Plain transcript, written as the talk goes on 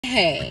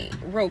Hey,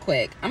 real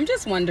quick, I'm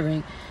just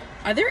wondering,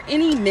 are there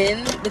any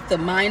men with the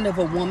mind of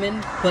a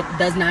woman but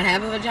does not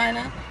have a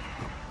vagina?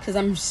 Because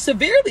I'm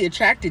severely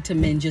attracted to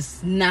men,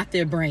 just not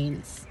their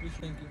brains.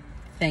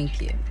 Thank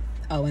you.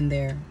 Oh, and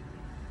there.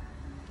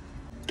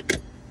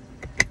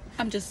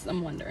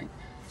 I'm wondering.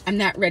 I'm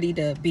not ready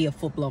to be a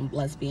full-blown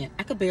lesbian.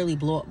 I could barely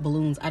blow up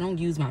balloons. I don't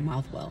use my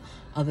mouth well,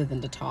 other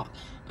than to talk.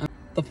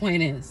 The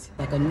point is,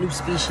 like a new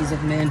species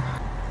of men,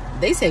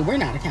 they say we're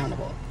not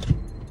accountable.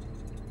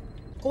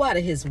 Go out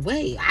of his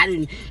way. I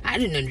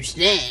didn't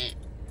understand.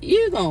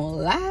 You gonna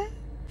lie?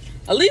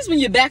 At least when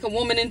you back a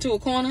woman into a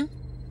corner,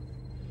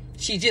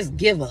 she just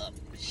give up.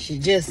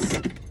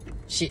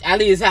 At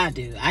least I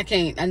do.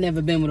 I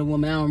never been with a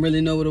woman. I don't really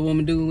know what a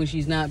woman do when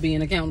she's not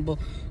being accountable.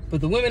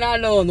 But the women I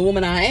know and the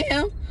woman I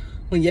am,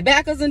 when you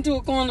back us into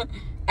a corner,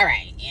 all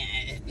right,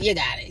 yeah, you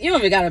got it. You don't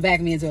even gotta back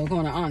me into a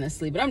corner,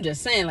 honestly. But I'm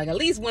just saying, like, at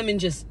least women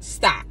just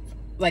stop.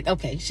 Like,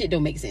 okay, shit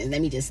don't make sense.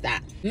 Let me just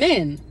stop.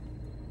 Men,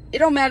 it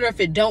don't matter if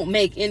it don't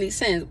make any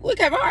sense. What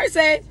Kevin Hart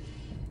said?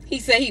 He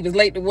said he was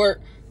late to work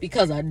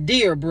because a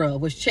deer bruh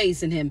was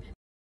chasing him.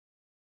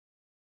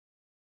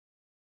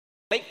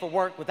 Late for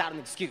work without an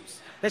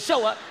excuse. Then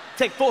show up,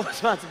 take full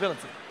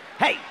responsibility.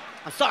 Hey,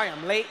 I'm sorry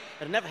I'm late.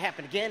 It'll never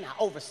happen again.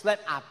 I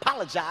overslept. I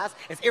apologize.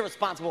 It's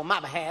irresponsible on my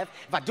behalf.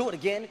 If I do it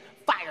again,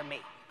 fire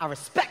me. I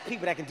respect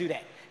people that can do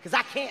that. Because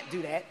I can't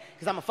do that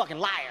because I'm a fucking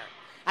liar.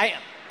 I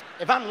am.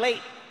 If I'm late,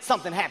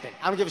 something happened.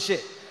 I don't give a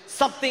shit.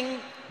 Something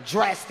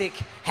drastic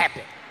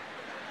happened.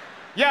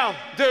 Yo,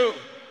 dude,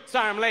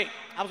 sorry I'm late.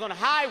 I was on the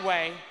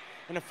highway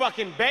and the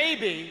fucking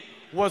baby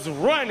was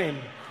running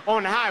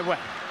on the highway.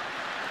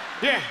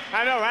 Yeah,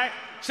 I know, right?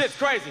 Shit's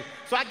crazy.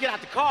 So I get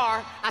out the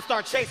car, I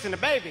start chasing the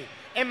baby.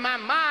 In my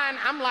mind,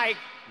 I'm like,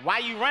 why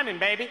you running,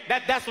 baby?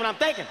 That's what I'm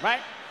thinking,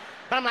 right?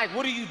 But I'm like,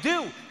 what do?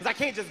 Because I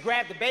can't just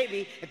grab the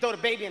baby and throw the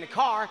baby in the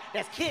car.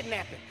 That's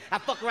kidnapping. I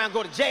fuck around,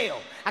 go to jail.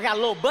 I got a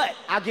little butt.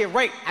 I'll get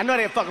raped. I know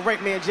they'll fucking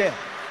rape me in jail.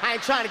 I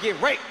ain't trying to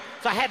get raped.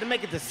 So I had to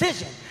make a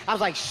decision. I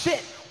was like, shit,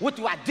 what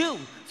do I do?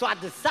 So I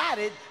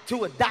decided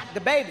to adopt the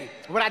baby.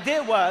 What I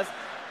did was,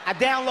 I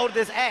downloaded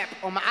this app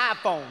on my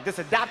iPhone, this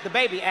Adopt the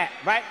Baby app,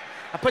 right?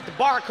 I put the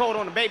barcode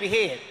on the baby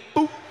head.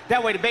 Boop.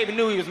 That way the baby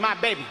knew he was my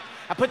baby.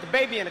 I put the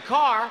baby in the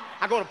car.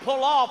 I go to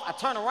pull off. I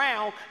turn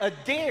around. A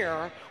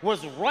deer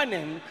was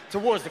running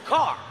towards the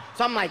car.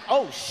 So I'm like,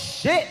 oh,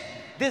 shit.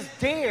 This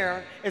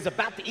deer is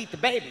about to eat the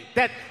baby.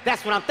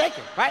 That's what I'm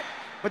thinking, right?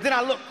 But then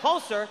I looked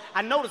closer.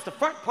 I noticed the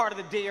front part of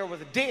the deer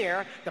was a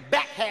deer. The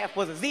back half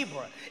was a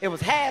zebra. It was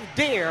half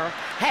deer,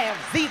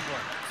 half zebra.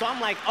 So I'm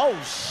like, oh,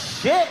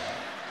 shit.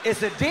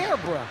 It's a deer,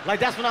 bruh. Like,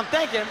 that's what I'm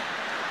thinking.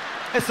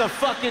 It's a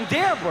fucking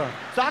deer, bruh.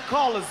 So I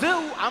call a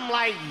zoo. I'm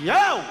like,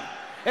 yo,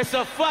 it's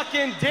a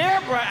fucking deer,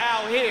 bruh,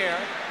 out here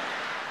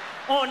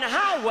on the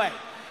highway.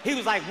 He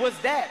was like, what's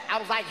that? I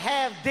was like,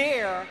 half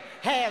deer,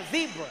 half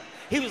zebra.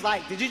 He was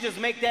like, did you just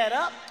make that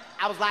up?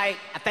 I was like,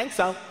 I think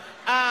so.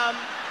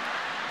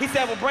 He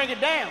said, well, bring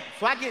it down.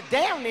 So I get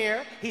down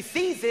there. He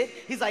sees it.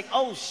 He's like,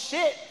 oh,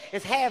 shit.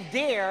 It's half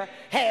deer,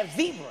 half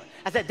zebra.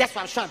 I said, that's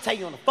what I was trying to tell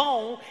you on the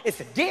phone.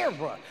 It's a deer,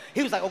 bro.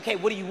 He was like, okay,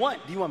 what do you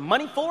want? Do you want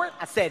money for it?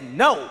 I said,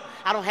 no.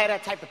 I don't have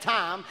that type of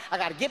time. I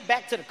got to get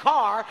back to the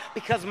car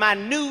because my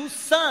new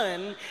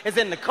son is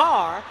in the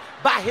car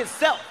by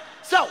himself.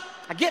 So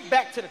I get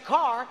back to the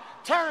car.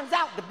 Turns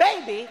out the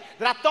baby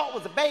that I thought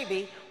was a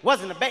baby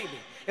wasn't a baby.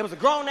 It was a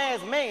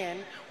grown-ass man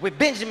with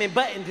Benjamin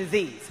Button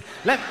disease.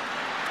 Let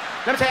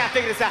me tell you how I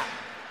figured this out.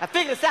 I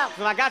figured this out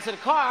when I got to the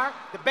car,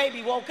 the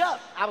baby woke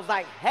up. I was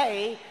like,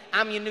 hey,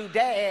 I'm your new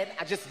dad.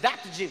 I just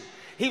adopted you.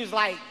 He was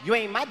like, you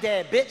ain't my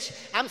dad, bitch.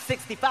 I'm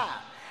 65.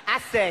 I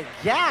said,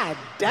 God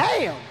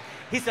damn.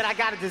 He said, I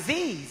got a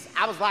disease.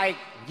 I was like,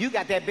 you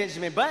got that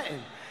Benjamin Button.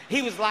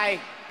 He was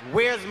like,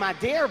 where's my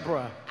deer,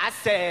 bruh? I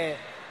said,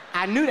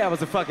 I knew that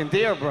was a fucking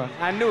deer, bruh.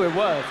 I knew it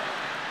was.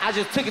 I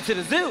just took it to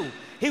the zoo.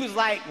 He was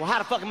like, well, how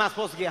the fuck am I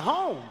supposed to get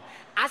home?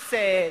 I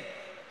said,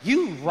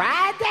 you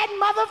ride that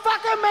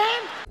motherfucker,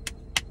 man?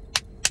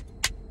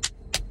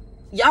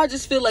 Y'all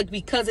just feel like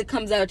because it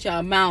comes out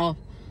y'all mouth,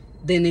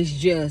 then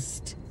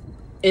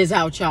it's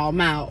out y'all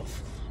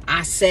mouth.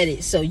 I said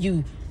it, so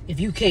if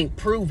you can't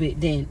prove it,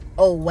 then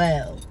oh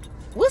well.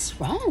 What's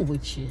wrong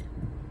with you?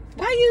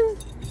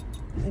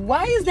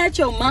 Why is that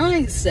your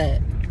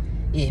mindset?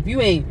 If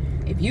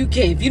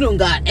you don't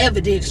got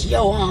evidence,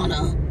 Your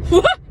Honor.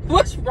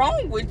 What's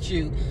wrong with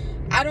you?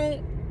 I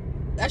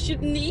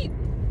shouldn't need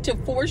to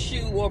force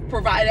you or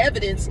provide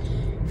evidence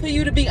for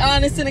you to be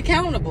honest and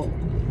accountable.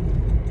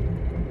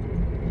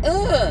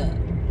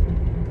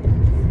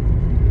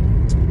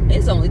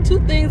 There's only two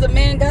things a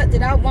man got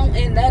that I want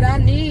and that I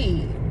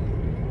need.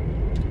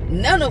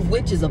 None of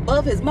which is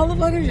above his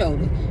motherfucking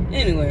shoulder.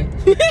 Anyway.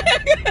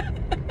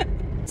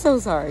 So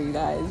sorry, you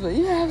guys, but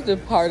you have to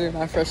pardon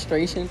my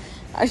frustration.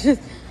 I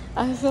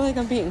feel like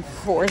I'm being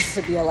forced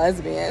to be a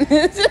lesbian.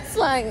 It's just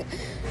like,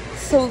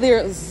 so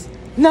there's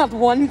not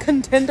one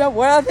contender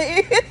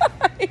worthy.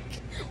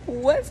 Like,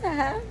 what's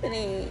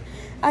happening?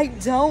 I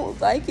don't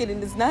like it,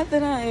 and it's not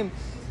that I'm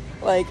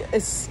like,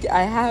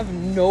 I have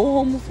no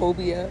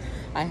homophobia.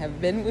 I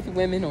have been with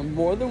women on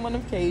more than one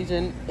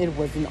occasion. It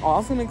was an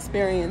awesome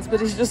experience,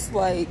 but it's just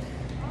like,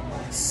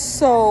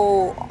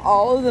 so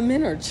all of the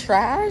men are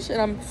trash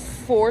and I'm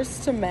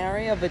forced to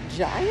marry a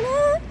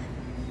vagina?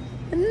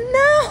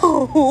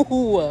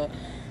 No.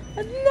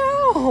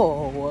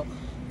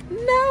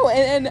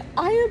 And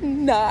I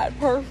am not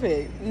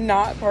perfect,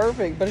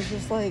 but it's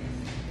just like,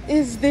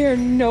 is there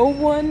no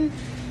one?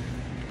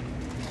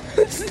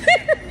 Is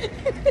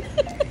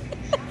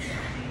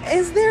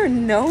there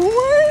no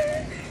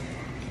one?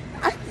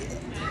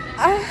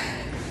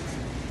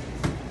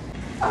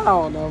 I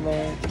don't know,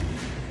 man.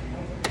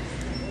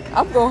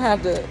 I'm gonna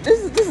have to.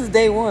 This is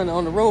day one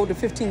on the road to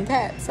 15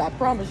 cats. I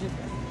promise you.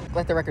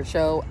 Let the record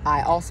show,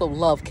 I also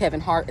love Kevin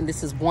Hart, and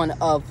this is one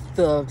of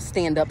the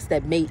stand-ups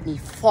that made me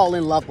fall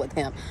in love with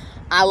him.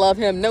 I love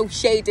him. No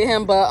shade to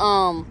him,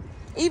 but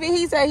even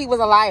he said he was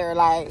a liar.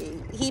 Like,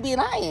 he be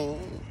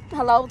lying.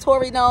 Hello,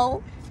 Tori,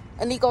 no.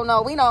 Aniko,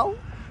 no. We know.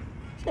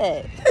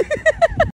 Shit.